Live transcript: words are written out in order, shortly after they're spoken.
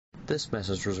This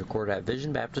message was recorded at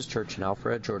Vision Baptist Church in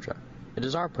Alpharetta, Georgia. It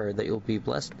is our prayer that you will be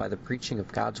blessed by the preaching of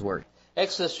God's Word.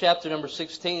 Exodus chapter number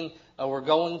 16, we're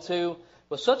going to.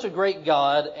 With such a great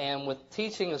God and with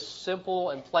teaching as simple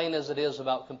and plain as it is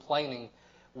about complaining,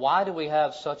 why do we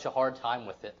have such a hard time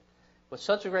with it? With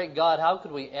such a great God, how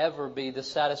could we ever be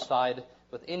dissatisfied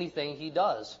with anything He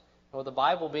does? And with the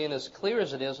Bible being as clear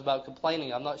as it is about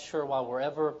complaining, I'm not sure why we're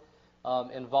ever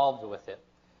involved with it.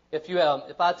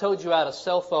 If I told you I had a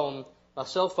cell phone, my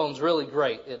cell phone's really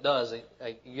great. It does.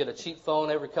 You get a cheap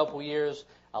phone every couple of years.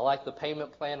 I like the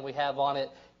payment plan we have on it.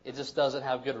 It just doesn't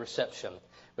have good reception,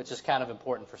 which is kind of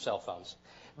important for cell phones.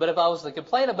 But if I was to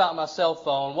complain about my cell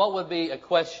phone, what would be a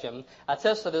question? I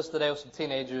tested this today with some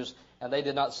teenagers, and they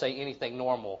did not say anything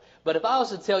normal. But if I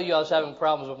was to tell you I was having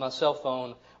problems with my cell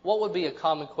phone, what would be a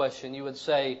common question? You would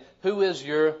say, who is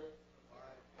your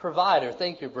provider?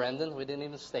 Thank you, Brendan. We didn't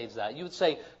even stage that. You would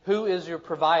say, who is your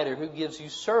provider? Who gives you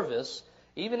service?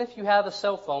 Even if you have a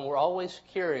cell phone, we're always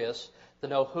curious to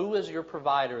know who is your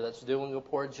provider that's doing a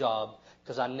poor job,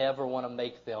 because I never want to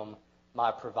make them my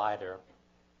provider.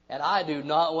 And I do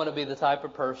not want to be the type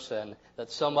of person that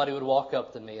somebody would walk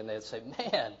up to me and they'd say,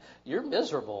 man, you're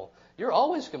miserable. You're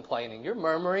always complaining. You're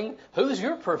murmuring. Who's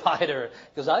your provider?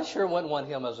 Because I sure wouldn't want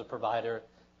him as a provider,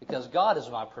 because God is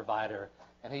my provider.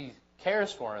 And He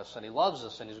cares for us, and He loves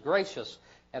us, and He's gracious.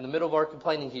 In the middle of our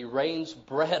complaining, He rains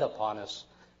bread upon us.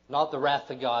 Not the wrath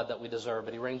of God that we deserve,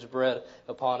 but He rains bread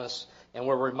upon us. And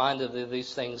we're reminded of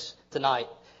these things tonight.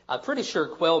 I'm pretty sure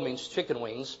quail means chicken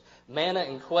wings. Manna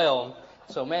and quail.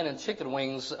 So manna and chicken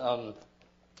wings,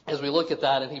 as we look at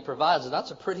that, and He provides it,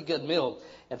 that's a pretty good meal.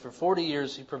 And for 40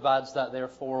 years, He provides that there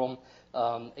for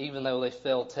them, even though they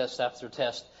failed test after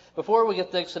test. Before we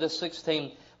get to Exodus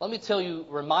 16, let me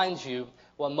remind you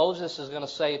what Moses is going to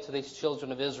say to these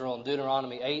children of Israel in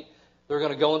Deuteronomy 8. They're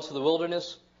going to go into the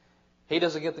wilderness. He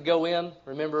doesn't get to go in.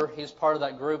 Remember, he's part of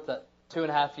that group that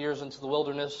 2.5 years into the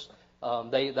wilderness,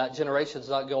 that generation's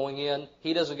not going in.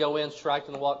 He doesn't go in,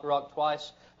 striking the rock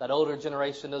twice. That older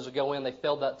generation doesn't go in. They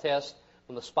failed that test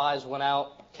when the spies went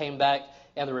out, came back,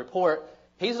 and the report.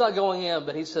 He's not going in,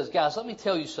 but he says, guys, let me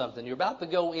tell you something. You're about to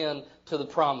go in to the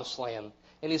promised land.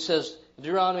 And he says,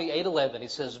 Deuteronomy 8:11, he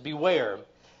says, beware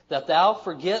that thou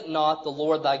forget not the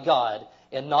Lord thy God,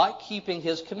 in not keeping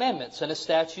His commandments and His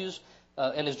statutes,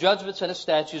 and His judgments and His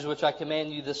statutes, which I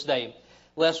command you this day.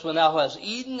 Lest when thou hast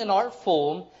eaten and art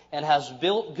full, and hast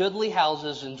built goodly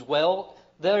houses and dwelt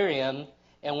therein,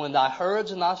 and when thy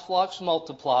herds and thy flocks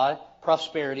multiply,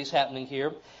 prosperity is happening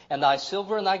here, and thy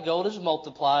silver and thy gold is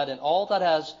multiplied, and all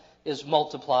that is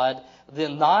multiplied,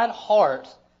 then thine heart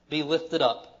be lifted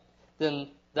up. Then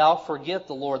thou forget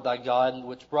the Lord thy God,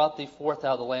 which brought thee forth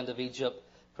out of the land of Egypt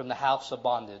from the house of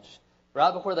bondage.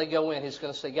 Right before they go in, he's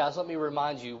going to say, guys, let me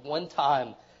remind you one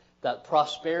time that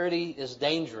prosperity is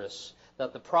dangerous,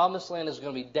 that the promised land is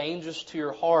going to be dangerous to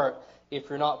your heart if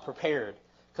you're not prepared.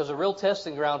 Because the real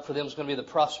testing ground for them is going to be the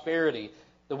prosperity.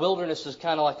 The wilderness is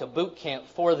kind of like a boot camp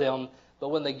for them, but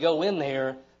when they go in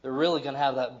there, they're really going to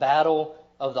have that battle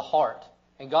of the heart.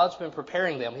 And God's been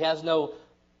preparing them. He has no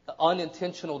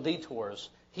unintentional detours.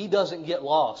 He doesn't get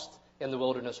lost in the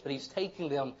wilderness, but He's taking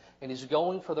them and He's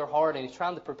going for their heart, and He's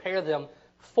trying to prepare them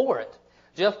for it.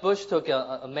 Jeff Bush took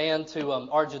a man to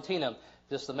Argentina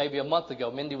just maybe a month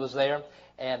ago. Mindy was there,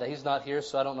 and he's not here,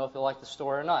 so I don't know if he'll like the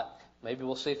story or not. Maybe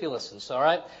we'll see if he listens, all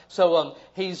right? So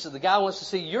the guy wants to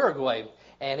see Uruguay,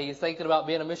 and he's thinking about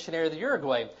being a missionary to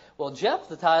Uruguay. Well, Jeff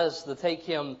decides to take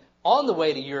him on the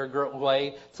way to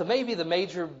Uruguay to maybe the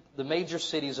major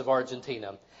cities of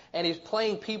Argentina. And he's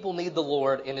playing People Need the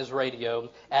Lord in his radio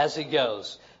as he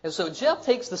goes. And so Jeff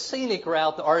takes the scenic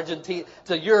route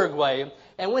to Uruguay.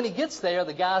 And when he gets there,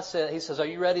 the guy says, are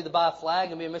you ready to buy a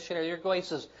flag and be a missionary to Uruguay? He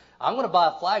says, I'm going to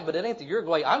buy a flag, but it ain't the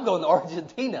Uruguay. I'm going to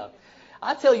Argentina.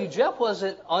 I tell you, Jeff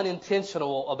wasn't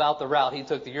unintentional about the route he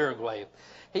took to Uruguay.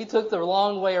 He took the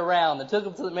long way around and took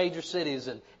him to the major cities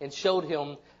and showed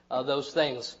him those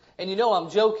things. And you know I'm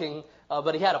joking,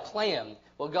 but he had a plan.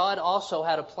 Well, God also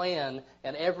had a plan,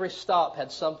 and every stop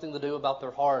had something to do about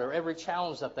their heart, or every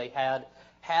challenge that they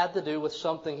had to do with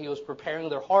something He was preparing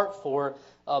their heart for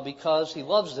because He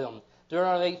loves them.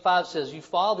 Deuteronomy 8:5 says, you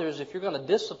fathers, if you're going to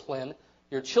discipline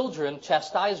your children,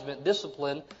 chastisement,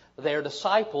 discipline, their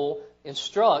disciple,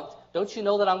 instruct, don't you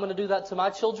know that I'm going to do that to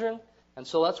my children? And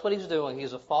so that's what He's doing.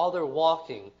 He's a father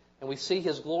walking, and we see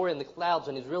His glory in the clouds,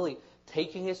 and He's really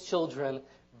taking His children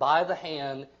by the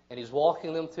hand, and He's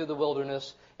walking them through the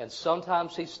wilderness, and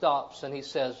sometimes He stops and He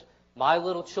says, my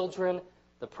little children,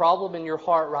 the problem in your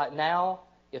heart right now,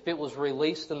 if it was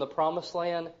released in the promised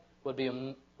land, would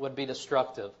be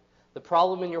destructive. The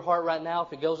problem in your heart right now,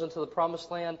 if it goes into the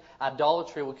promised land,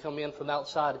 idolatry will come in from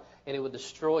outside and it would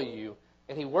destroy you.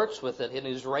 And he works with it and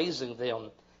he's raising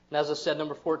them. And as I said,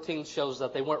 number 14 shows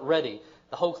that they weren't ready.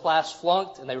 The whole class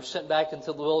flunked and they were sent back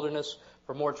into the wilderness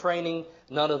for more training.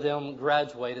 None of them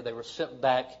graduated. They were sent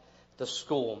back to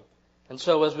school. And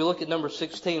so as we look at number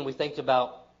 16, we think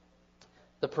about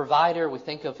the provider. We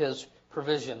think of his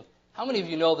provision. How many of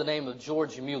you know the name of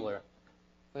George Mueller?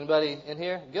 Anybody in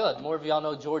here? Good. More of y'all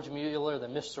know George Mueller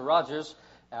than Mr. Rogers.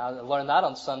 I learned that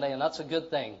on Sunday, and that's a good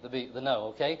thing to know,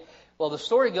 okay? Well, the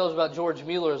story goes about George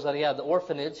Mueller is that he had the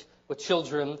orphanage with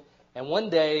children, and one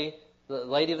day the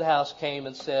lady of the house came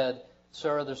and said,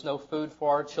 "Sir, there's no food for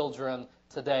our children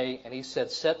today." And he said,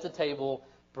 "Set the table,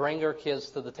 bring our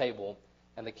kids to the table."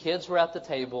 And the kids were at the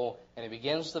table, and he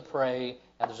begins to pray,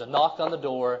 and there's a knock on the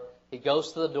door. He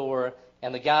goes to the door,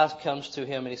 and the guy comes to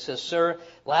him, and he says, "Sir,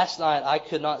 last night I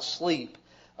could not sleep,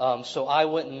 so I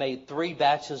went and made 3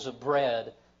 batches of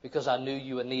bread because I knew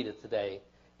you would need it today."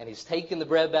 And he's taking the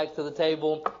bread back to the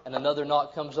table, and another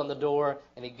knock comes on the door,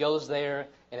 and he goes there,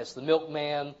 and it's the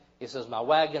milkman. He says, "My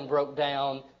wagon broke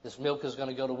down. This milk is going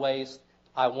to go to waste.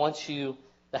 I want you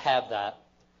to have that."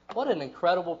 What an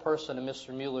incredible person in Mr.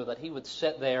 Mueller that he would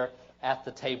sit there at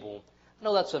the table. I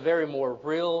know that's a very more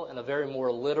real and a very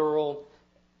more literal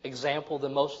example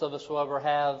than most of us will ever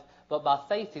have, but by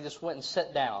faith he just went and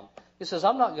sat down. He says,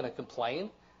 "I'm not going to complain.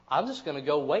 I'm just going to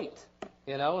go wait."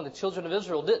 And the children of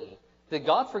Israel didn't. Did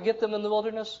God forget them in the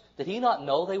wilderness? Did he not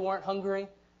know they weren't hungry?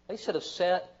 They should have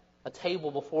set a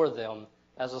table before them.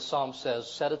 As the psalm says,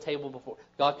 set a table before.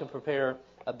 God can prepare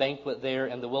a banquet there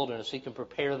in the wilderness. He can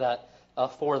prepare that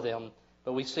for them.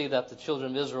 But we see that the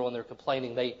children of Israel, when they're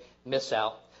complaining, they miss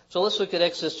out. So let's look at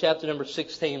Exodus chapter number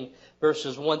 16,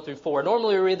 verses 1 through 4.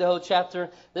 Normally we read the whole chapter.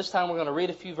 This time we're going to read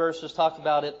a few verses, talk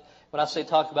about it. When I say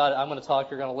talk about it, I'm going to talk,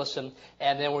 you're going to listen,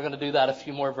 and then we're going to do that a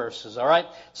few more verses. All right?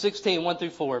 16, 1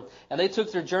 through 4. "And they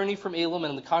took their journey from Elim,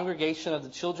 and the congregation of the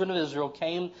children of Israel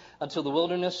came unto the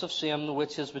wilderness of Sin,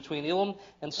 which is between Elim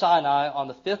and Sinai, on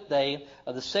the 5th day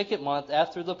of the 2nd month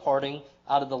after the parting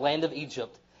out of the land of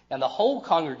Egypt. And the whole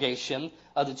congregation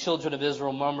of the children of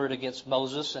Israel murmured against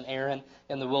Moses and Aaron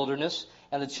in the wilderness.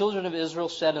 And the children of Israel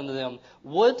said unto them,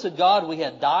 Would to God we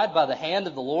had died by the hand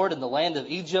of the Lord in the land of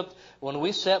Egypt, when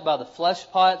we sat by the flesh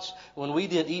pots, when we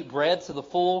did eat bread to the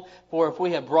full. For if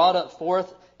we had brought up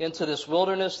forth into this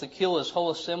wilderness to kill his whole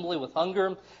assembly with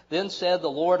hunger. Then said the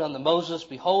Lord unto Moses,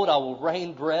 Behold, I will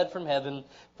rain bread from heaven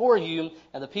for you,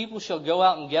 and the people shall go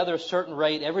out and gather a certain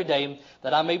rate every day,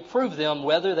 that I may prove them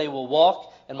whether they will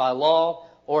walk in my law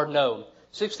or no."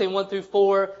 16, 1 through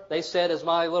 4, they said, as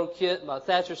my little kid, my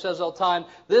Thatcher says all the time,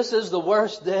 this is the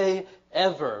worst day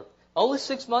ever. Only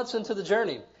 6 months into the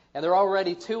journey, and there are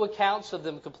already 2 accounts of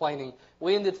them complaining.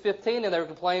 We ended 15, and they were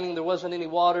complaining there wasn't any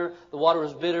water. The water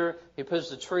was bitter. He puts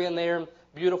the tree in there.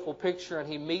 Beautiful picture, and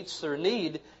he meets their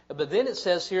need. But then it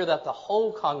says here that the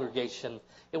whole congregation,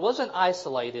 it wasn't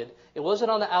isolated. It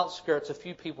wasn't on the outskirts. A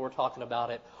few people were talking about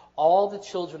it. All the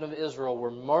children of Israel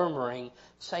were murmuring,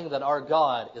 saying that our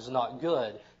God is not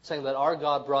good, saying that our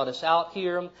God brought us out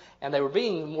here, and they were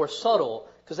being more subtle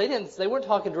because they weren't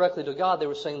talking directly to God. They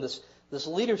were saying this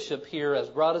leadership here has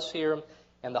brought us here,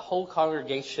 and the whole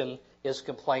congregation is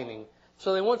complaining.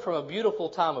 So they went from a beautiful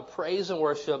time of praise and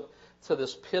worship to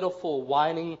this pitiful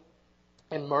whining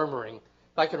and murmuring.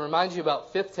 If I can remind you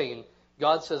about 15,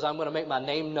 God says, "I'm going to make my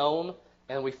name known,"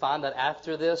 and we find that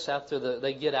after this,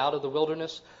 they get out of the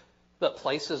wilderness, the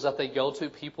places that they go to,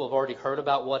 people have already heard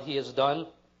about what he has done.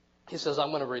 He says, "I'm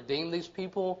going to redeem these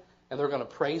people, and they're going to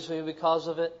praise me because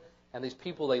of it." And these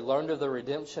people, they learned of their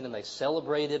redemption, and they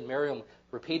celebrated. Miriam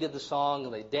repeated the song,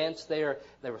 and they danced there.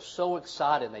 They were so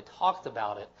excited, and they talked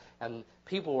about it, and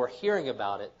people were hearing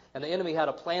about it. And the enemy had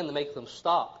a plan to make them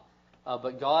stop,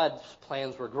 but God's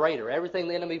plans were greater. Everything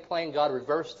the enemy planned, God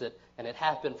reversed it, and it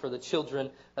happened for the children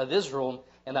of Israel.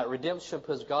 And that redemption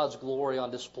puts God's glory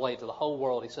on display to the whole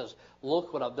world. He says,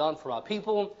 "Look what I've done for my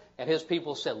people." And his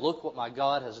people said, "Look what my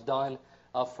God has done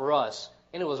for us."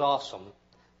 And it was awesome.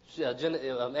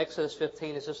 Exodus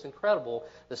 15 is just incredible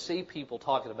to see people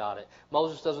talking about it.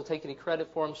 Moses doesn't take any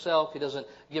credit for himself. He doesn't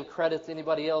give credit to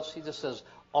anybody else. He just says,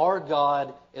 our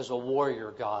God is a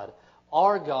warrior God.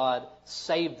 Our God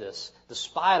saved us.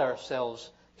 Despite ourselves,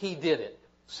 he did it.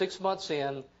 6 months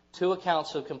in, 2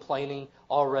 accounts of complaining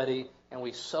already, and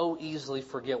we so easily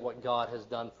forget what God has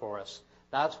done for us.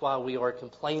 That's why we are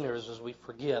complainers, as we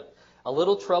forget. A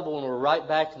little trouble and we're right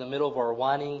back in the middle of our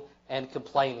whining and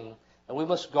complaining. And we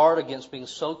must guard against being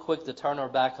so quick to turn our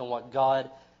back on what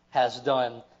God has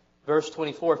done. Verse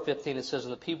 24, 15, it says,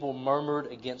 "And the people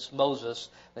murmured against Moses.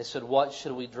 They said, What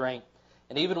should we drink?"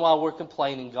 And even while we're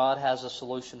complaining, God has a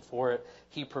solution for it.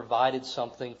 He provided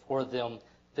something for them.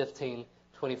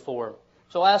 15:24.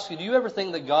 So I ask you, do you ever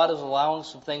think that God is allowing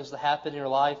some things to happen in your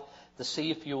life to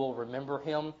see if you will remember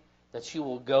Him, that you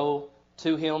will go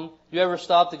to Him? Do you ever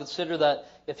stop to consider that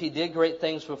if He did great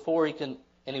things before,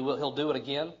 He'll do it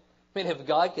again? I mean, if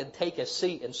God can take a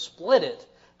sea and split it,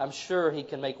 I'm sure He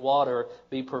can make water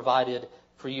be provided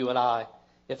for you and I.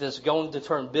 If it's going to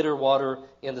turn bitter water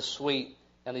into sweet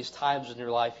in these times in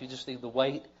your life, you just need to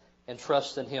wait and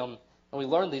trust in Him. And we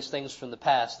learn these things from the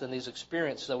past and these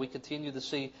experiences that we continue to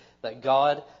see that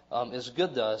God is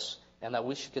good to us and that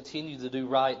we should continue to do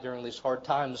right during these hard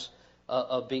times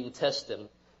of being tested.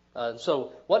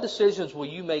 So what decisions will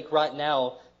you make right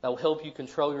now that will help you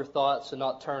control your thoughts and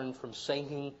not turn from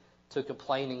singing to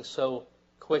complaining so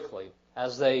quickly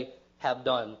as they have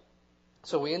done?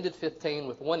 So we ended 15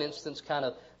 with one instance, kind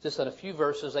of just in a few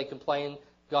verses. They complained.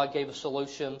 God gave a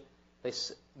solution.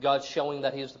 God's showing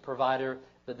that He's the provider.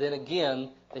 But then again,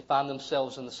 they find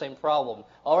themselves in the same problem.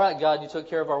 All right, God, you took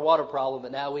care of our water problem,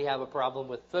 but now we have a problem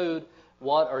with food.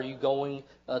 What are you going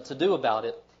to do about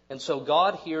it? And so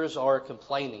God hears our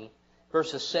complaining.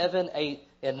 Verses 7, 8,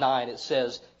 and 9, it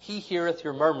says, He heareth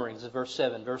your murmurings, in verse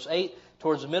 7. Verse 8,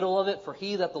 towards the middle of it, for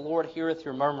He that the Lord heareth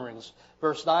your murmurings.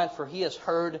 Verse 9, for He has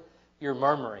heard your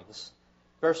murmurings.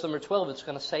 Verse number 12, it's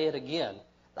going to say it again.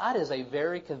 That is a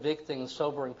very convicting and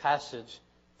sobering passage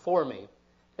for me.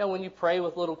 You know, when you pray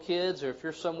with little kids, or if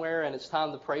you're somewhere and it's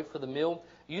time to pray for the meal,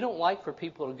 you don't like for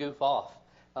people to goof off.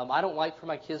 I don't like for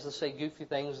my kids to say goofy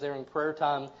things during prayer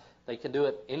time. They can do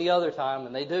it any other time,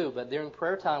 and they do. But during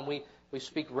prayer time, we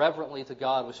speak reverently to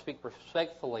God. We speak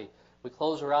respectfully. We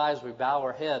close our eyes. We bow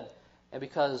our head. And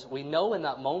because we know in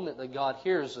that moment that God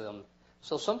hears them.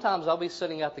 So sometimes I'll be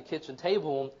sitting at the kitchen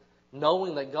table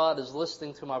knowing that God is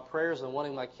listening to my prayers and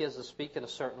wanting my kids to speak in a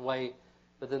certain way.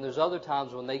 But then there's other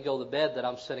times when they go to bed that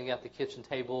I'm sitting at the kitchen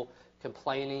table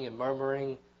complaining and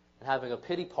murmuring and having a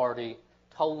pity party,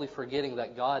 totally forgetting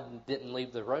that God didn't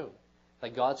leave the room,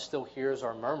 that God still hears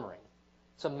our murmuring.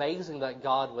 It's amazing that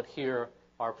God would hear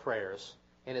our prayers,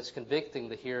 and it's convicting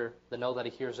to know that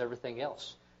He hears everything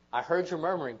else. I heard your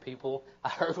murmuring, people. I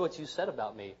heard what you said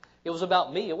about me. It was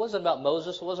about me. It wasn't about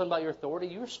Moses. It wasn't about your authority.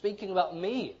 You were speaking about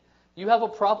me. You have a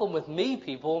problem with me,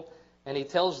 people. And He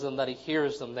tells them that He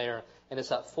hears them there. And it's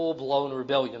that full-blown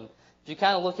rebellion. If you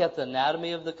kind of look at the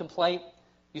anatomy of the complaint,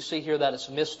 you see here that it's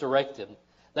misdirected.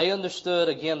 They understood,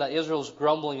 again, that Israel's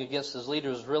grumbling against his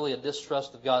leader is really a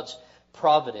distrust of God's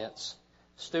providence.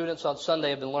 Students on Sunday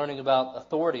have been learning about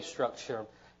authority structure.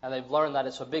 And they've learned that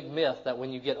it's a big myth that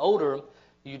when you get older,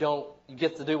 you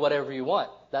get to do whatever you want.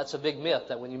 That's a big myth,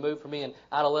 that when you move from being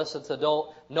adolescent to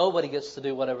adult, nobody gets to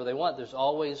do whatever they want. There's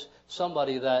always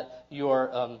somebody that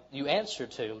you answer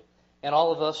to. And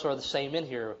all of us are the same in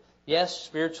here. Yes,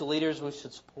 spiritual leaders we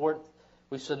should support.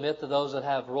 We submit to those that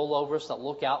have rule over us, that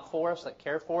look out for us, that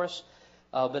care for us.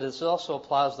 But it also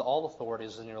applies to all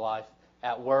authorities in your life,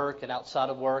 at work and outside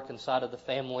of work, inside of the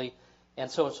family.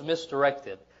 And so it's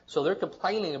misdirected. So they're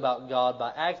complaining about God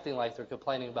by acting like they're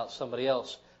complaining about somebody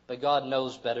else. But God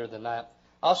knows better than that.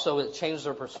 Also, it changed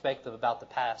their perspective about the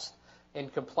past. In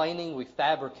complaining, we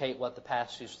fabricate what the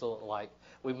past used to look like.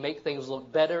 We make things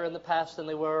look better in the past than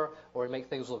they were, or we make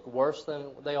things look worse than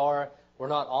they are. We're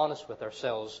not honest with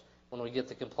ourselves when we get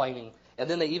to complaining. And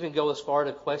then they even go as far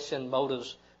to question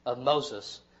motives of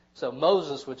Moses. So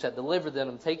Moses, which had delivered them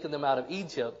and taken them out of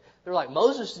Egypt, they're like,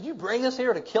 Moses, did you bring us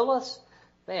here to kill us?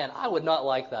 Man, I would not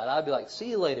like that. I'd be like, see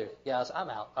you later. Yes, I'm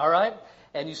out. All right?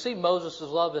 And you see Moses'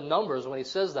 love in Numbers when he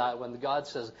says that, when God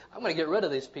says, I'm going to get rid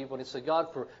of these people. And he said,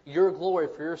 God, for your glory,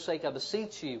 for your sake, I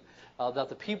beseech you that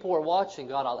the people are watching.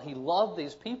 God, He loved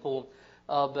these people,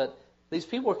 but these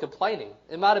people were complaining.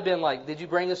 It might have been like, did you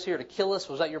bring us here to kill us?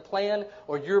 Was that your plan?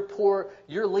 Or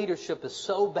your leadership is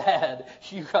so bad,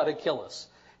 you got to kill us.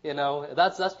 You know,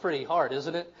 that's pretty hard,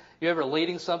 isn't it? You ever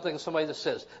leading something and somebody just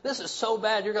says, this is so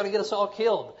bad, you're going to get us all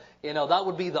killed. You know, that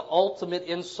would be the ultimate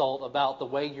insult about the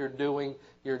way you're doing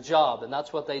your job. And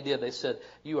that's what they did. They said,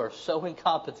 you are so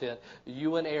incompetent.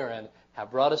 You and Aaron have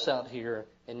brought us out here,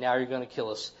 and now you're going to kill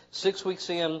us. 6 weeks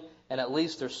in, and at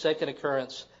least their second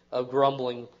occurrence of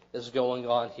grumbling is going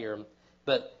on here.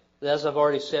 But as I've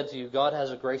already said to you, God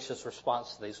has a gracious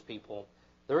response to these people.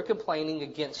 They're complaining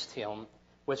against Him,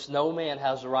 which no man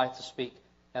has the right to speak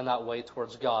in that way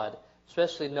towards God,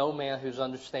 especially no man who's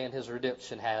understand His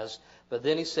redemption has. But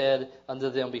then He said unto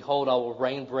them, Behold, I will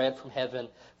rain bread from heaven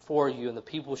for you, and the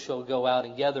people shall go out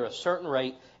and gather a certain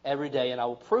rate every day, and I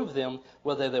will prove them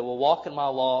whether they will walk in my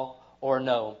law or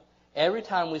no. Every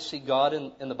time we see God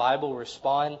in the Bible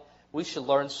respond, we should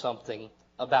learn something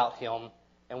about Him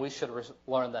and we should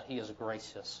learn that He is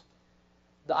gracious.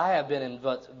 I have been in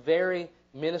very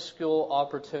minuscule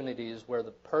opportunities where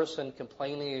the person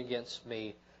complaining against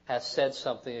me has said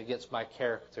something against my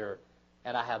character,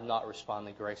 and I have not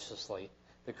responded graciously.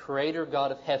 The Creator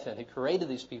God of heaven, who created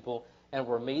these people and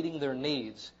were meeting their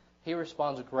needs, He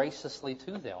responds graciously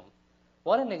to them.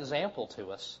 What an example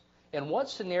to us. In what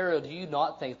scenario do you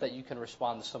not think that you can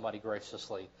respond to somebody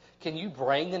graciously? Can you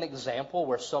bring an example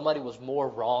where somebody was more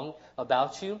wrong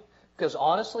about you? Because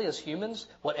honestly, as humans,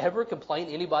 whatever complaint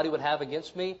anybody would have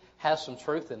against me has some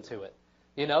truth into it.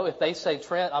 You know, if they say,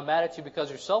 Trent, I'm mad at you because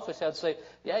you're selfish, I'd say,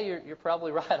 yeah, you're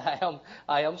probably right.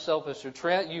 I am selfish. Or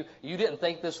Trent, you didn't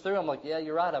think this through. I'm like, yeah,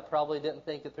 you're right. I probably didn't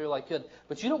think it through like I could.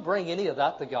 But you don't bring any of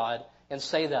that to God and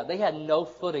say that. They had no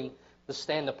footing to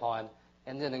stand upon.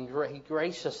 And then He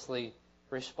graciously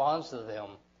responds to them.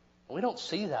 And we don't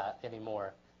see that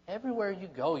anymore. Everywhere you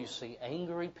go, you see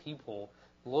angry people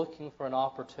looking for an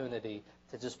opportunity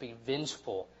to just be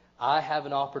vengeful. I have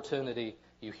an opportunity.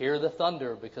 You hear the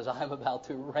thunder because I'm about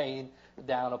to rain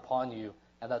down upon you,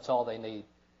 and that's all they need.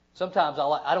 Sometimes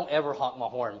I don't ever honk my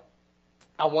horn.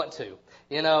 I want to,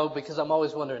 because I'm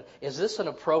always wondering, is this an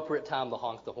appropriate time to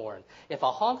honk the horn? If I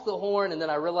honk the horn and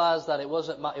then I realize that it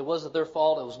wasn't their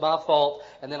fault, it was my fault,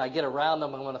 and then I get around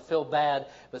them, I'm going to feel bad.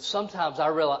 But sometimes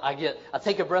I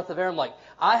take a breath of air, I'm like,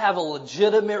 I have a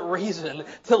legitimate reason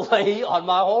to lay on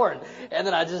my horn. And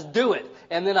then I just do it.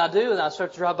 And then I do, and I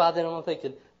start to drive by, then I'm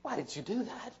thinking, why did you do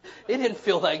that? It didn't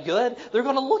feel that good. They're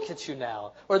going to look at you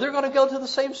now. Or they're going to go to the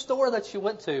same store that you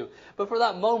went to. But for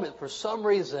that moment, for some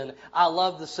reason, I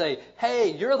love to say,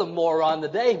 hey, you're the moron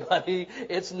today, buddy.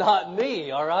 It's not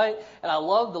me, all right? And I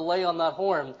love to lay on that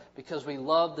horn because we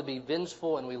love to be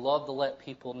vengeful and we love to let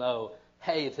people know,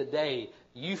 hey, today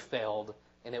you failed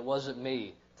and it wasn't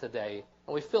me today.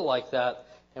 And we feel like that,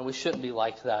 and we shouldn't be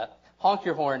like that. Honk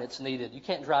your horn, it's needed. You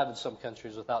can't drive in some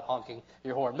countries without honking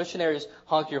your horn. Missionaries,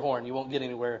 honk your horn. You won't get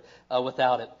anywhere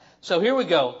without it. So here we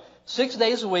go. 6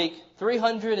 days a week,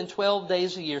 312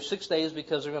 days a year. 6 days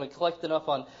because they're going to collect enough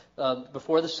on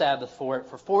before the Sabbath for it.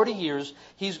 For 40 years,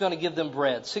 He's going to give them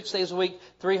bread. 6 days a week,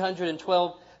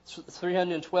 312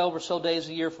 or so days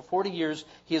a year. For 40 years,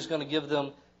 He is going to give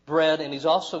them bread, and He's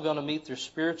also going to meet their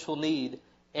spiritual need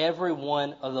every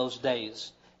one of those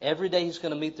days. Every day He's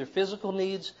going to meet their physical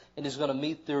needs and He's going to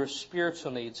meet their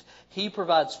spiritual needs. He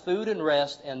provides food and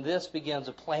rest, and this begins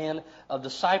a plan of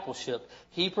discipleship.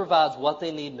 He provides what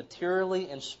they need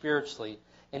materially and spiritually.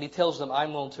 And He tells them,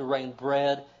 I'm going to rain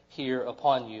bread here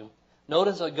upon you.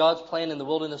 Notice that God's plan in the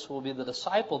wilderness will be to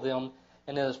disciple them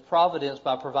and in His providence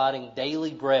by providing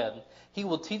daily bread. He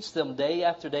will teach them day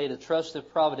after day to trust His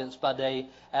providence by day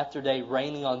after day,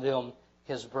 raining on them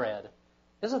His bread.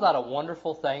 Isn't that a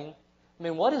wonderful thing? I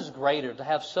mean, what is greater, to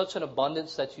have such an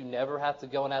abundance that you never have to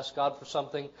go and ask God for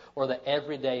something, or that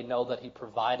every day know that He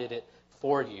provided it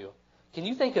for you? Can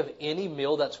you think of any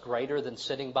meal that's greater than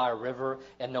sitting by a river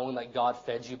and knowing that God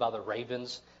fed you by the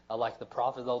ravens, like the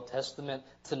prophet of the Old Testament,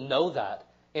 to know that?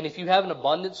 And if you have an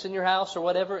abundance in your house or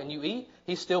whatever and you eat,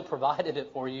 He still provided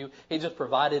it for you. He just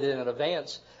provided it in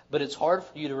advance. But it's hard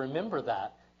for you to remember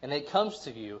that. And it comes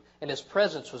to you, and His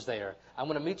presence was there. I'm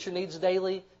going to meet your needs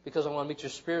daily because I'm going to meet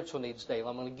your spiritual needs daily.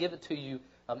 I'm going to give it to you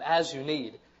as you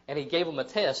need. And He gave them a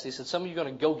test. He said, some of you are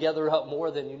going to go gather up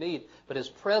more than you need, but His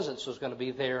presence was going to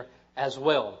be there as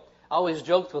well. I always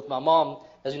joked with my mom,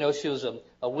 as you know, she was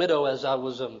a widow as I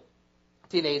was a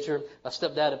teenager. My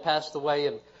stepdad had passed away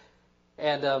in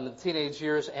the teenage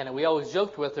years, and we always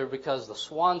joked with her because the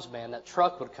Swans man, that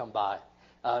truck would come by.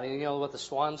 You know what the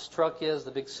Swans truck is,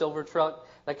 the big silver truck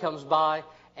that comes by.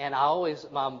 And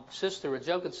my sister would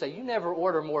joke and say, you never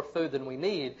order more food than we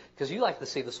need because you like to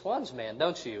see the Swans man,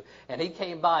 don't you? And he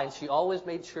came by, and she always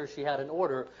made sure she had an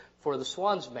order for the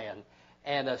Swans man.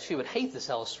 And she would hate this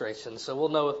illustration, so we'll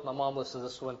know if my mom listens to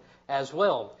this one as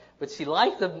well. But she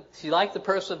liked the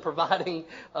person providing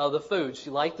the food. She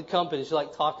liked the company. She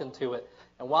liked talking to it.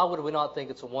 And why would we not think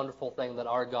it's a wonderful thing that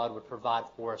our God would provide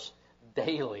for us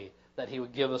daily, that He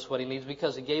would give us what He needs,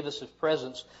 because He gave us His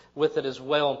presence with it as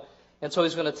well. And so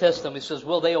He's going to test them. He says,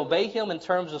 will they obey Him in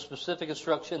terms of specific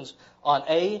instructions on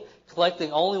A,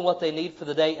 collecting only what they need for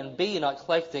the day, and B, not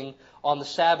collecting on the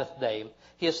Sabbath day?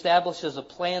 He establishes a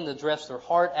plan to address their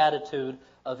heart attitude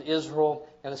of Israel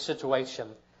in the situation.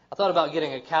 I thought about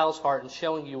getting a cow's heart and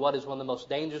showing you what is one of the most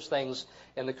dangerous things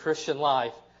in the Christian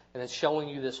life, and then showing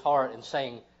you this heart and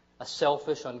saying a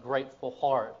selfish, ungrateful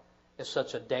heart is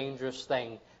such a dangerous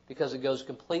thing because it goes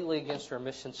completely against our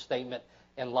mission statement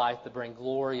in life to bring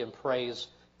glory and praise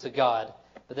to God.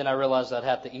 But then I realized I'd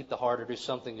have to eat the heart or do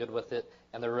something good with it,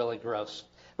 and they're really gross.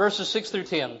 Verses 6 through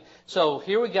 10. So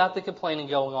here we got the complaining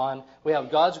going on. We have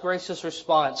God's gracious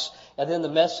response, and then the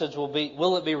message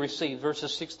will it be received?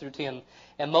 Verses 6 through 10.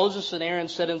 And Moses and Aaron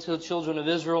said unto the children of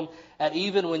Israel, At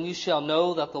even when you shall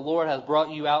know that the Lord hath brought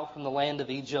you out from the land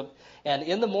of Egypt, and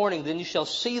in the morning then you shall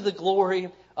see the glory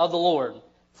of the Lord.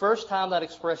 First time that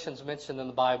expression is mentioned in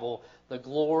the Bible, the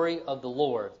glory of the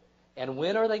Lord. And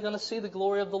when are they going to see the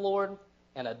glory of the Lord?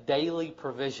 And a daily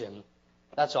provision.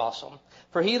 That's awesome.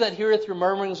 For he that heareth your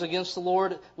murmurings against the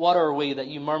Lord, what are we that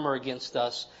you murmur against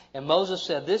us? And Moses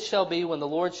said, This shall be when the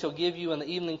Lord shall give you in the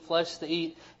evening flesh to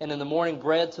eat, and in the morning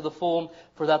bread to the full.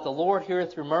 For that the Lord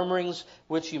heareth your murmurings,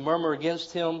 which you murmur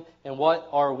against him. And what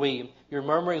are we? Your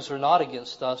murmurings are not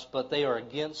against us, but they are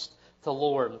against the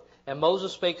Lord. And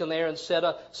Moses spake unto Aaron, and said,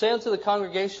 Say unto the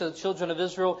congregation of the children of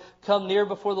Israel, Come near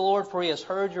before the Lord, for he has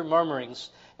heard your murmurings.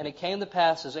 And it came to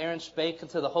pass, as Aaron spake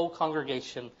unto the whole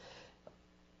congregation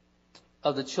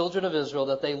of the children of Israel,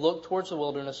 that they looked towards the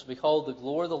wilderness, and behold, the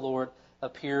glory of the Lord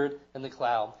appeared in the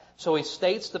cloud. So he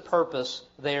states the purpose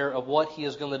there of what he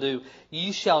is going to do.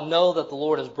 You shall know that the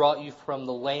Lord has brought you from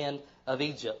the land of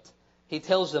Egypt. He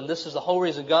tells them this is the whole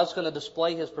reason. God's going to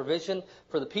display his provision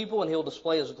for the people, and he'll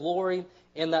display his glory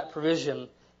in that provision.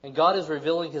 And God is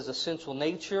revealing his essential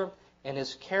nature and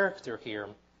his character here.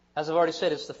 As I've already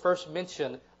said, it's the first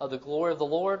mention of the glory of the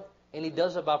Lord, and he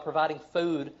does it by providing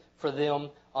food for them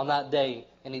on that day.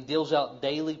 And he deals out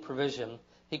daily provision.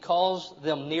 He calls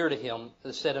them near to him,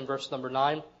 as said in verse number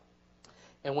 9.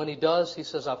 And when he does, he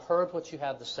says, I've heard what you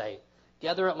have to say.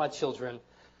 Gather up my children.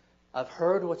 I've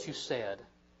heard what you said,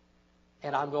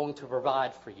 and I'm going to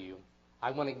provide for you.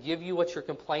 I'm going to give you what you're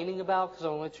complaining about because I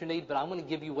know what you need, but I'm going to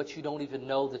give you what you don't even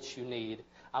know that you need.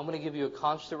 I'm going to give you a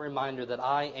constant reminder that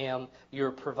I am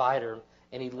your provider.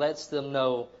 And he lets them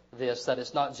know this, that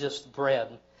it's not just bread.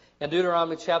 In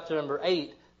Deuteronomy chapter number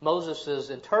 8, Moses is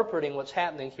interpreting what's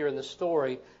happening here in the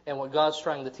story and what God's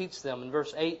trying to teach them. In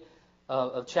verse 8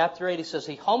 of chapter 8, he says,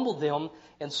 He humbled them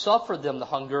and suffered them to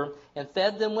hunger, and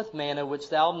fed them with manna which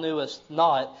thou knewest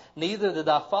not, neither did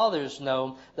thy fathers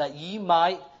know, that ye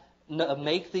might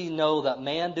make thee know that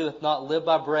man doeth not live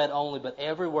by bread only, but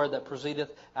every word that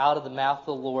proceedeth out of the mouth of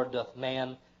the Lord doth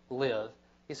man live.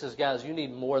 He says, guys, you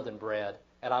need more than bread,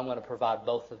 and I'm going to provide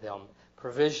both of them,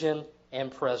 provision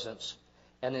and presence.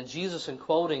 And then Jesus, in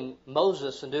quoting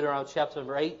Moses in Deuteronomy chapter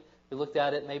number 8, we looked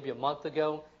at it maybe a month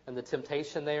ago, and the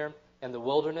temptation there in the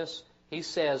wilderness, he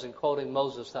says, in quoting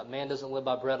Moses, that man doesn't live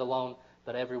by bread alone,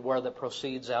 but every word that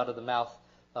proceeds out of the mouth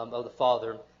of the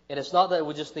Father. And it's not that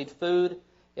we just need food.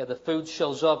 Yeah, the food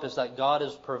shows up is that God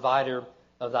is provider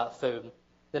of that food.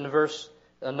 Then in verse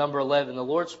number 11, the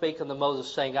Lord spake unto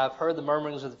Moses, saying, I've heard the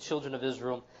murmurings of the children of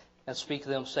Israel, and speak to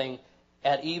them, saying,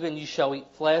 At even you shall eat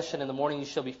flesh, and in the morning you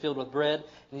shall be filled with bread,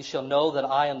 and you shall know that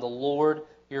I am the Lord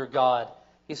your God.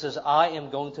 He says, I am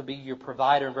going to be your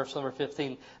provider. In verse number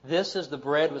 15, this is the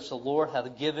bread which the Lord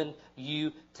hath given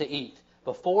you to eat.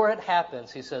 Before it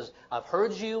happens, he says, I've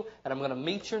heard you, and I'm going to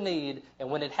meet your need. And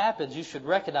when it happens, you should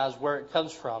recognize where it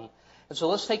comes from. And so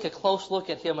let's take a close look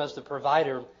at him as the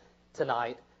provider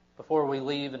tonight before we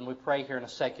leave and we pray here in a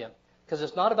second. Because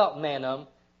it's not about manna.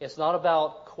 It's not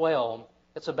about quail.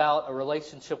 It's about a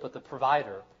relationship with the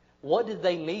provider. What did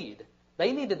they need?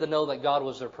 They needed to know that God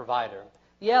was their provider.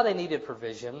 Yeah, they needed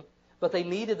provision, but they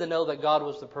needed to know that God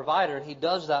was the provider, and he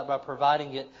does that by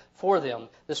providing it for them.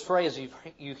 This phrase,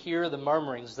 you hear the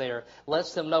murmurings there,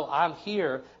 lets them know, I'm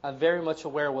here, I'm very much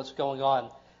aware of what's going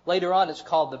on. Later on, it's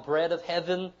called the bread of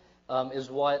heaven, is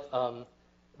what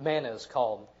manna is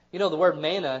called. You know, the word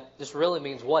manna just really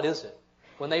means, what is it?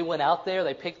 When they went out there,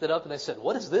 they picked it up and they said,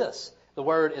 what is this? The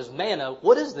word is manna,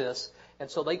 what is this? And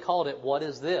so they called it, what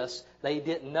is this? They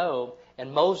didn't know.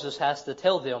 And Moses has to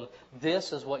tell them,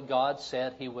 this is what God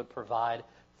said he would provide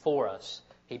for us.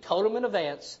 He told them in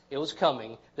advance it was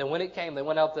coming. Then when it came, they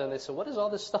went out there and they said, what is all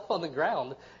this stuff on the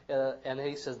ground? And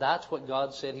he says, that's what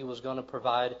God said he was going to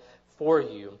provide for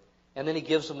you. And then he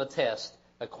gives them a test,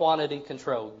 a quantity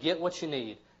control. Get what you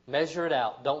need. Measure it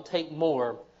out. Don't take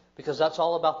more, because that's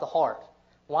all about the heart.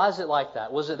 Why is it like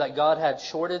that? Was it that God had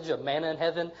shortage of manna in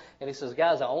heaven? And he says,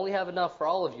 guys, I only have enough for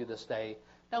all of you this day.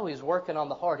 No, he's working on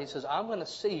the heart. He says, I'm going to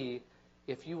see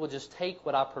if you will just take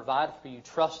what I provide for you,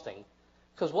 trusting.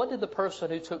 Because what did the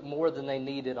person who took more than they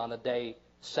needed on a day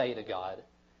say to God?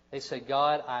 They said,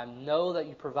 God, I know that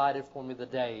you provided for me the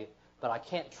day, but I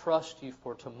can't trust you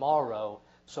for tomorrow,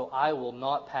 so I will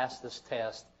not pass this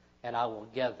test, and I will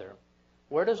gather.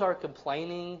 Where does our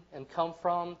complaining come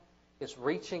from? It's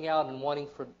reaching out and wanting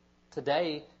for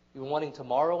today, you're wanting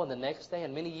tomorrow and the next day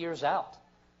and many years out.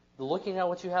 Looking at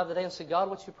what you have today and say, God,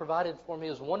 what you provided for me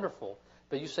is wonderful.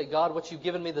 But you say, God, what you've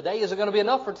given me today, is it going to be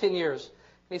enough for 10 years?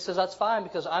 he says, that's fine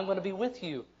because I'm going to be with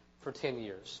you for 10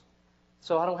 years.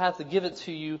 So I don't have to give it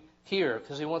to you here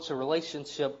because he wants a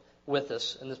relationship with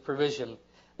us in this provision.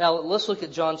 Now let's look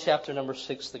at John chapter number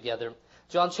 6 together.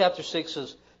 John chapter 6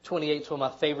 is 28, one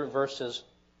of my favorite verses.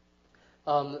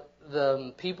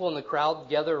 The people in the crowd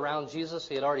gather around Jesus.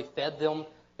 He had already fed them.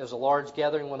 It was a large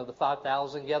gathering, one of the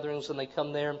 5,000 gatherings, and they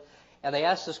come there. And they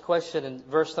ask this question in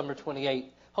verse number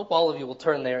 28. Hope all of you will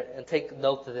turn there and take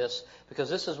note of this, because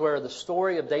this is where the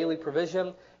story of daily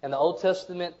provision in the Old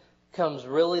Testament comes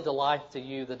really to life to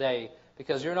you today.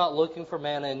 Because you're not looking for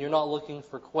manna and you're not looking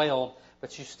for quail,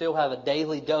 but you still have a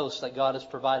daily dose that God has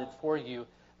provided for you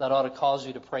that ought to cause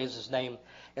you to praise His name.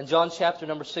 In John chapter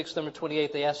number 6, number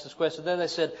 28, they asked this question. Then they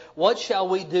said, what shall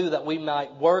we do that we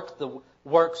might work the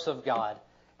works of God?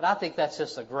 And I think that's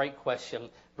just a great question.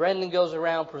 Brendan goes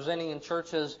around presenting in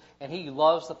churches, and he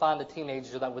loves to find a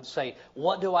teenager that would say,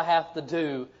 what do I have to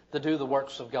do the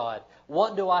works of God?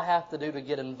 What do I have to do to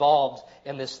get involved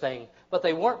in this thing? But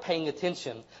they weren't paying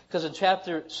attention, because in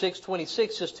chapter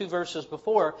 6:26, just 2 verses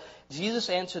before, Jesus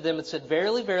answered them and said,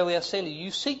 verily, verily, I say unto you,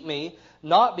 you seek me,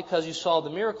 not because you saw the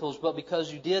miracles, but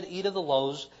because you did eat of the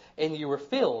loaves and you were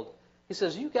filled. He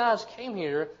says, you guys came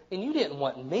here and you didn't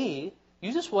want me.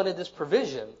 You just wanted this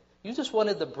provision. You just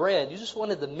wanted the bread. You just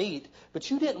wanted the meat. But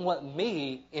you didn't want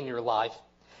me in your life.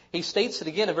 He states it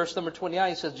again in verse number 29.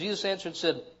 He says, Jesus answered and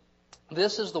said,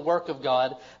 this is the work of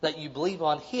God, that you believe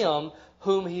on Him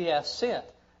whom He hath sent.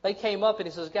 They came up and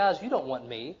He says, guys, you don't want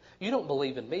me. You don't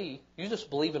believe in me. You just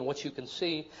believe in what you can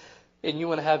see. And you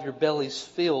want to have your bellies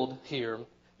filled here.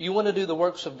 You want to do the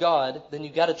works of God, then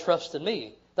you got to trust in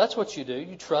me. That's what you do.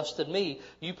 You trust in me.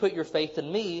 You put your faith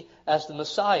in me as the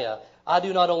Messiah. I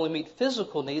do not only meet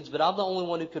physical needs, but I'm the only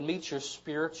one who can meet your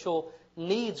spiritual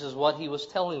needs, is what He was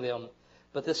telling them.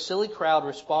 But this silly crowd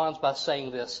responds by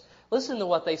saying this. Listen to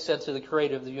what they said to the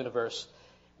Creator of the universe.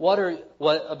 They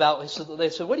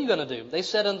said, what are you going to do? They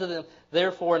said unto them,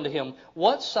 therefore unto Him,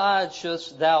 what side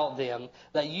shouldst thou then,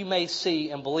 that you may see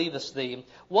and believest thee?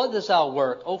 What dost thou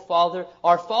work? O Father,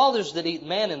 our fathers did eat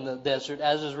manna in the desert,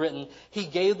 as is written, He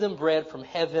gave them bread from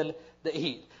heaven to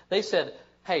eat. They said,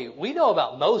 hey, we know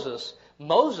about Moses.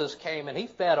 Moses came and he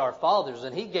fed our fathers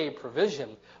and he gave provision.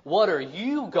 What are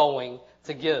you going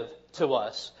to give to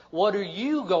us? What are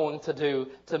you going to do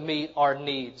to meet our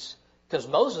needs? Because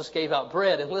Moses gave out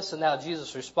bread. And listen now,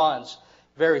 Jesus responds,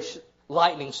 very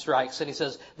lightning strikes. And He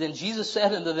says, then Jesus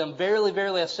said unto them, verily,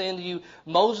 verily, I say unto you,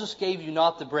 Moses gave you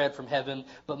not the bread from heaven,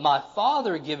 but my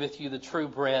Father giveth you the true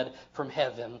bread from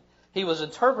heaven. He was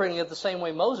interpreting it the same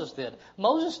way Moses did.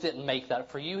 Moses didn't make that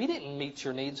for you. He didn't meet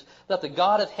your needs. That the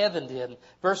God of heaven did.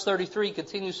 Verse 33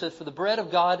 continues, says, for the bread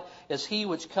of God is He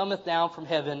which cometh down from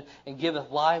heaven and giveth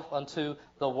life unto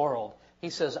the world. He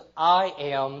says, I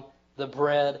am the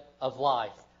bread of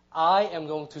life. I am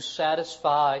going to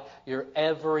satisfy your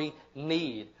every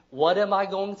need. What am I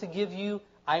going to give you?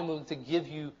 I'm going to give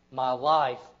you my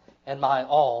life and my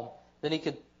all.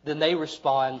 Then they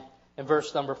respond in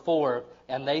verse number 4,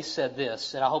 and they said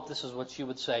this, and I hope this is what you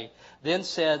would say. Then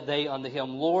said they unto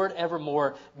Him, Lord,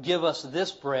 evermore give us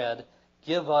this bread.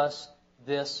 Give us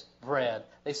this bread.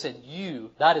 They said,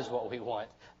 that is what we want.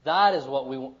 That is what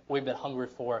we've been hungry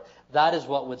for. That is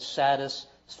what would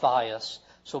satisfy us.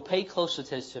 So pay close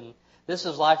attention. This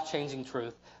is life-changing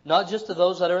truth. Not just to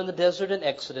those that are in the desert in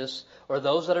Exodus, or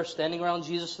those that are standing around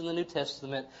Jesus in the New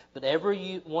Testament, but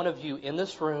every one of you in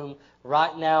this room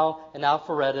right now in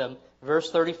Alpharetta.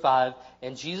 Verse 35,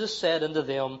 and Jesus said unto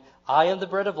them, I am the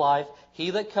bread of life.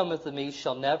 He that cometh to me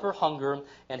shall never hunger,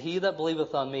 and he that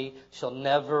believeth on me shall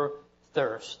never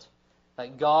thirst.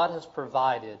 That God has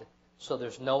provided, so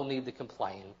there's no need to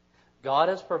complain. God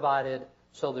has provided,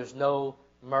 so there's no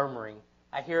murmuring.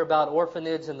 I hear about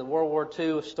orphanage in the World War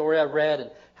II, a story I read,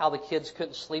 and how the kids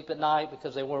couldn't sleep at night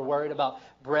because they were worried about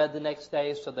bread the next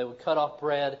day, so they would cut off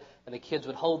bread, and the kids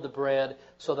would hold the bread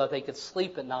so that they could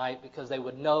sleep at night because they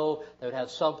would know they would have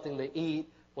something to eat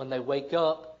when they wake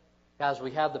up. Guys,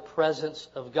 we have the presence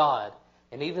of God.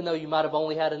 And even though you might have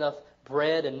only had enough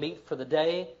bread and meat for the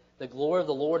day, the glory of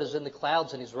the Lord is in the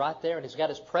clouds, and He's right there, and He's got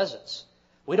His presence.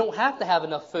 We don't have to have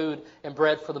enough food and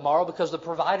bread for tomorrow because the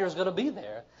provider is going to be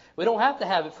there. We don't have to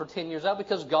have it for 10 years out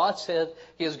because God said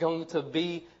He is going to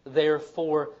be there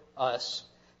for us.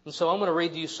 And so I'm going to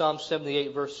read to you Psalm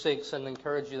 78, verse 6, and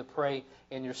encourage you to pray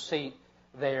in your seat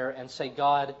there and say,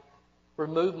 God,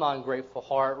 remove my ungrateful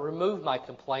heart. Remove my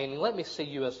complaining. Let me see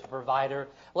you as a provider.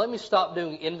 Let me stop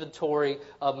doing inventory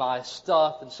of my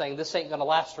stuff and saying this ain't going to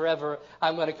last forever.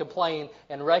 I'm going to complain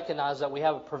and recognize that we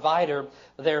have a provider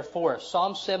there for us.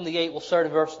 Psalm 78 will start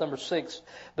in verse number 6.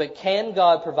 But can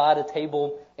God provide a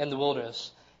table in the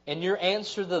wilderness? And your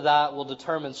answer to that will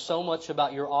determine so much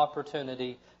about your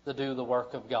opportunity to do the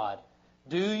work of God.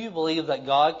 Do you believe that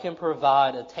God can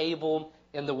provide a table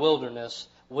in the wilderness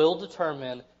will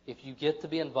determine if you get to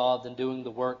be involved in doing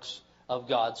the works of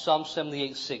God. Psalm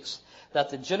 78:6. That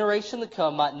the generation to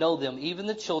come might know them, even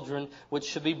the children which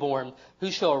should be born, who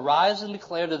shall arise and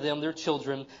declare to them their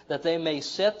children, that they may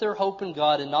set their hope in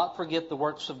God and not forget the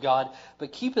works of God,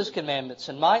 but keep His commandments,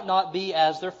 and might not be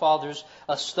as their fathers,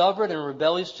 a stubborn and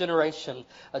rebellious generation,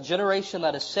 a generation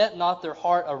that has set not their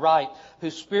heart aright,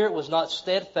 whose spirit was not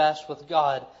steadfast with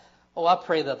God. Oh, I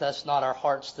pray that that's not our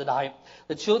hearts tonight.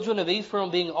 The children of Ephraim,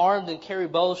 being armed and carry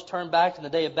bows, turned back in the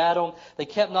day of battle. They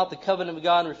kept not the covenant of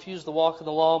God and refused to walk in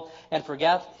the law, and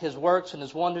forgot His works and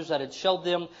His wonders that had showed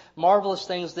them. Marvelous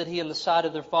things did He in the sight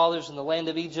of their fathers in the land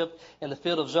of Egypt, in the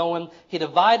field of Zoan. He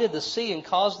divided the sea and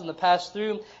caused them to pass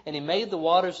through, and He made the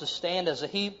waters to stand as a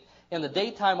heap. In the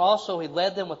daytime also He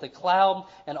led them with a cloud,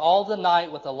 and all the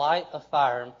night with a light of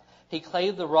fire. He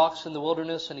clave the rocks in the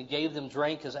wilderness, and He gave them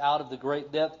drink as out of the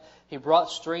great depth. He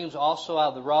brought streams also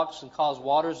out of the rocks, and caused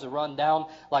waters to run down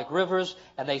like rivers.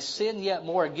 And they sinned yet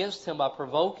more against Him by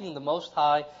provoking the Most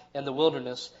High in the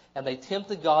wilderness. And they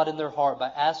tempted God in their heart by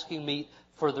asking meat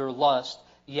for their lust.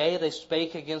 Yea, they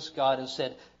spake against God and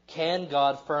said, can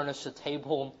God furnish a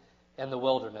table in the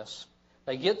wilderness?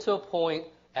 They get to a point,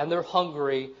 and they're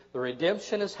hungry. The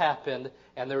redemption has happened,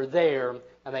 and they're there,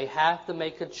 and they have to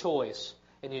make a choice.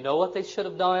 And you know what they should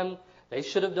have done? They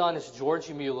should have done as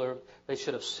Georgie Mueller. They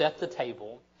should have set the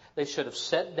table. They should have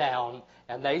sat down,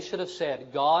 and they should have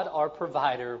said, God, our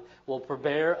provider, will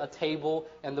prepare a table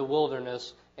in the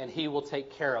wilderness, and He will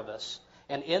take care of us.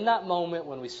 And in that moment,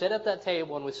 when we sit at that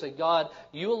table and we say, God,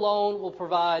 You alone will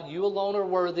provide, You alone are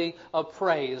worthy of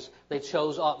praise, they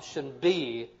chose option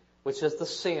B, which is the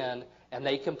sin, and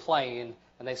they complain,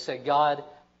 and they say, God,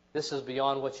 this is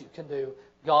beyond what You can do.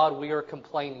 God, we are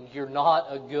complaining. You're not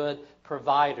a good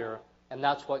provider. And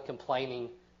that's what complaining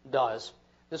does.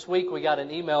 This week we got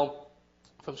an email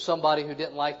from somebody who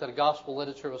didn't like that a gospel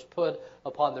literature was put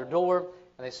upon their door.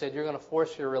 And they said, you're going to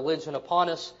force your religion upon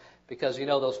us because, you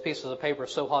know, those pieces of paper are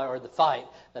so hard to fight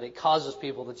that it causes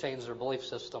people to change their belief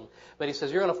system. But he says,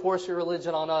 you're going to force your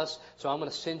religion on us, so I'm going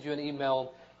to send you an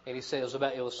email. And he said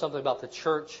it was something about the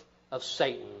Church of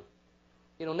Satan.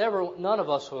 You know, none of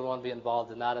us would want to be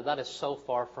involved in that, and that is so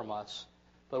far from us.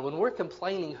 But when we're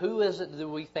complaining, who is it that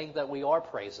we think that we are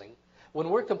praising? When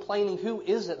we're complaining, who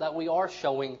is it that we are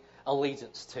showing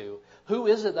allegiance to? Who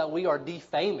is it that we are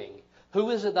defaming? Who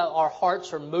is it that our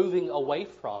hearts are moving away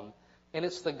from? And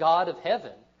it's the God of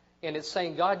heaven. And it's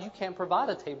saying, God, You can't provide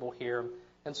a table here,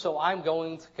 and so I'm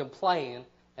going to complain,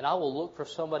 and I will look for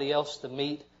somebody else to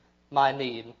meet my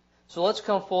need. So let's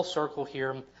come full circle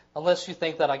here. Unless you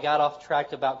think that I got off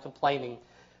track about complaining.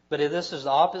 But this is the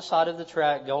opposite side of the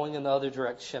track going in the other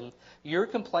direction. You're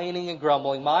complaining and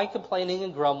grumbling. My complaining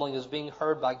and grumbling is being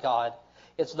heard by God.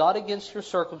 It's not against your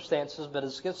circumstances, but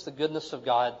it's against the goodness of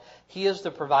God. He is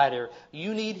the provider.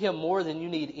 You need Him more than you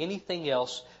need anything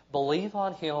else. Believe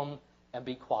on Him and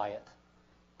be quiet.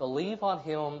 Believe on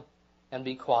Him and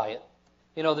be quiet.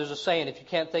 You know, there's a saying, if you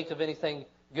can't think of anything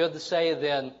good to say,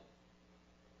 then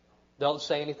don't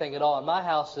say anything at all. In my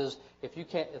house is, if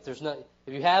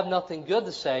you have nothing good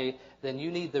to say, then you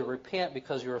need to repent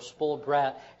because you're a spoiled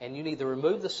brat, and you need to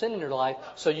remove the sin in your life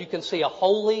so you can see a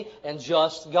holy and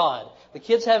just God. The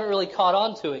kids haven't really caught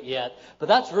on to it yet, but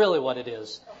that's really what it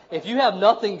is. If you have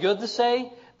nothing good to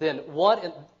say, then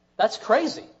that's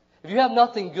crazy. If you have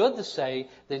nothing good to say,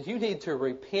 then you need to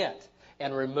repent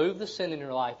and remove the sin in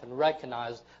your life and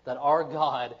recognize that our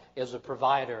God is a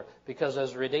provider. Because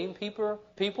as redeemed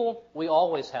people, we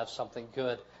always have something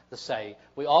good to say.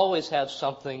 We always have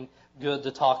something good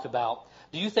to talk about.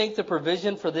 Do you think the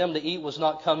provision for them to eat was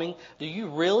not coming? Do you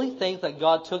really think that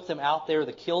God took them out there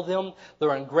to kill them? Their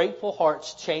ungrateful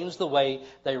hearts changed the way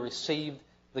they received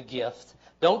the gift.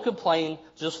 Don't complain,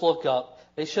 just look up.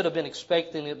 They should have been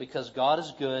expecting it because God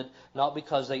is good, not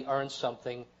because they earned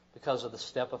something because of the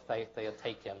step of faith they had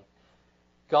taken.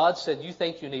 God said, you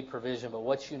think you need provision, but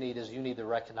what you need is you need to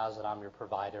recognize that I'm your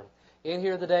provider. In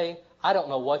here today, I don't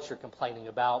know what you're complaining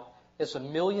about. It's a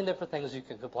million different things you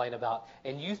can complain about.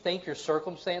 And you think your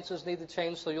circumstances need to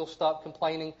change so you'll stop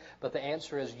complaining. But the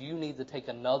answer is you need to take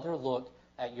another look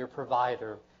at your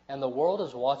provider. And the world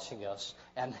is watching us.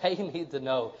 And they need to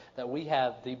know that we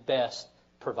have the best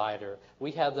provider.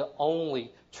 We have the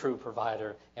only true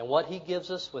provider. And what He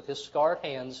gives us with His scarred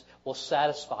hands will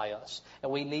satisfy us.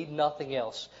 And we need nothing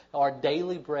else. Our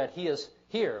daily bread, He is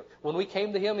here. When we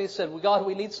came to Him, He said, well, God,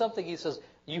 we need something. He says,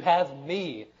 you have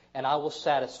me, and I will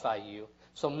satisfy you.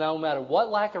 So no matter what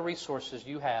lack of resources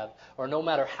you have, or no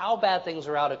matter how bad things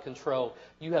are out of control,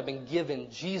 you have been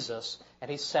given Jesus, and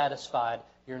He's satisfied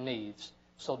your needs.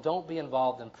 So don't be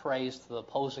involved in praise to the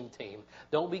opposing team.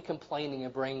 Don't be complaining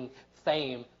and bringing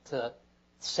fame to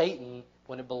Satan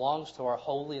when it belongs to our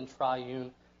holy and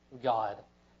triune God.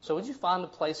 So would you find a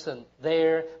place in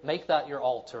there, make that your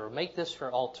altar, make this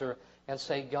your altar, and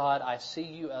say, God, I see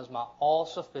you as my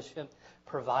all-sufficient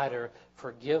provider.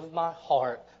 Forgive my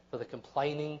heart for the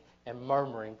complaining and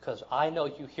murmuring, because I know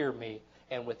you hear me,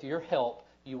 and with your help,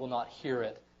 you will not hear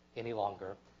it any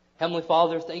longer. Heavenly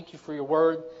Father, thank you for your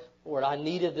word. Lord, I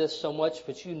needed this so much,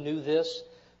 but you knew this.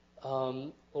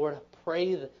 Lord,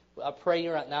 I pray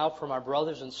right now for my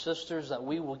brothers and sisters that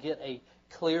we will get a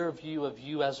clear view of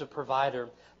you as a provider,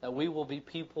 that we will be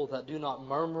people that do not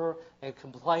murmur and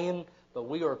complain, but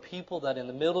we are people that in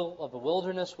the middle of the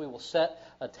wilderness we will set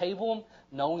a table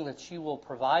knowing that you will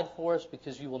provide for us,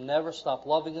 because you will never stop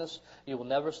loving us, you will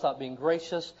never stop being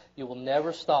gracious, you will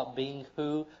never stop being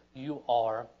who you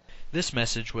are. This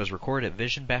message was recorded at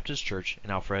Vision Baptist Church in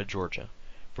Alpharetta, Georgia.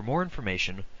 For more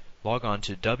information, log on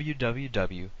to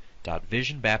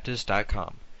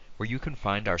www.visionbaptist.com, where you can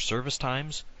find our service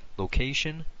times,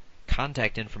 location,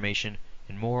 contact information,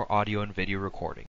 and more audio and video recordings.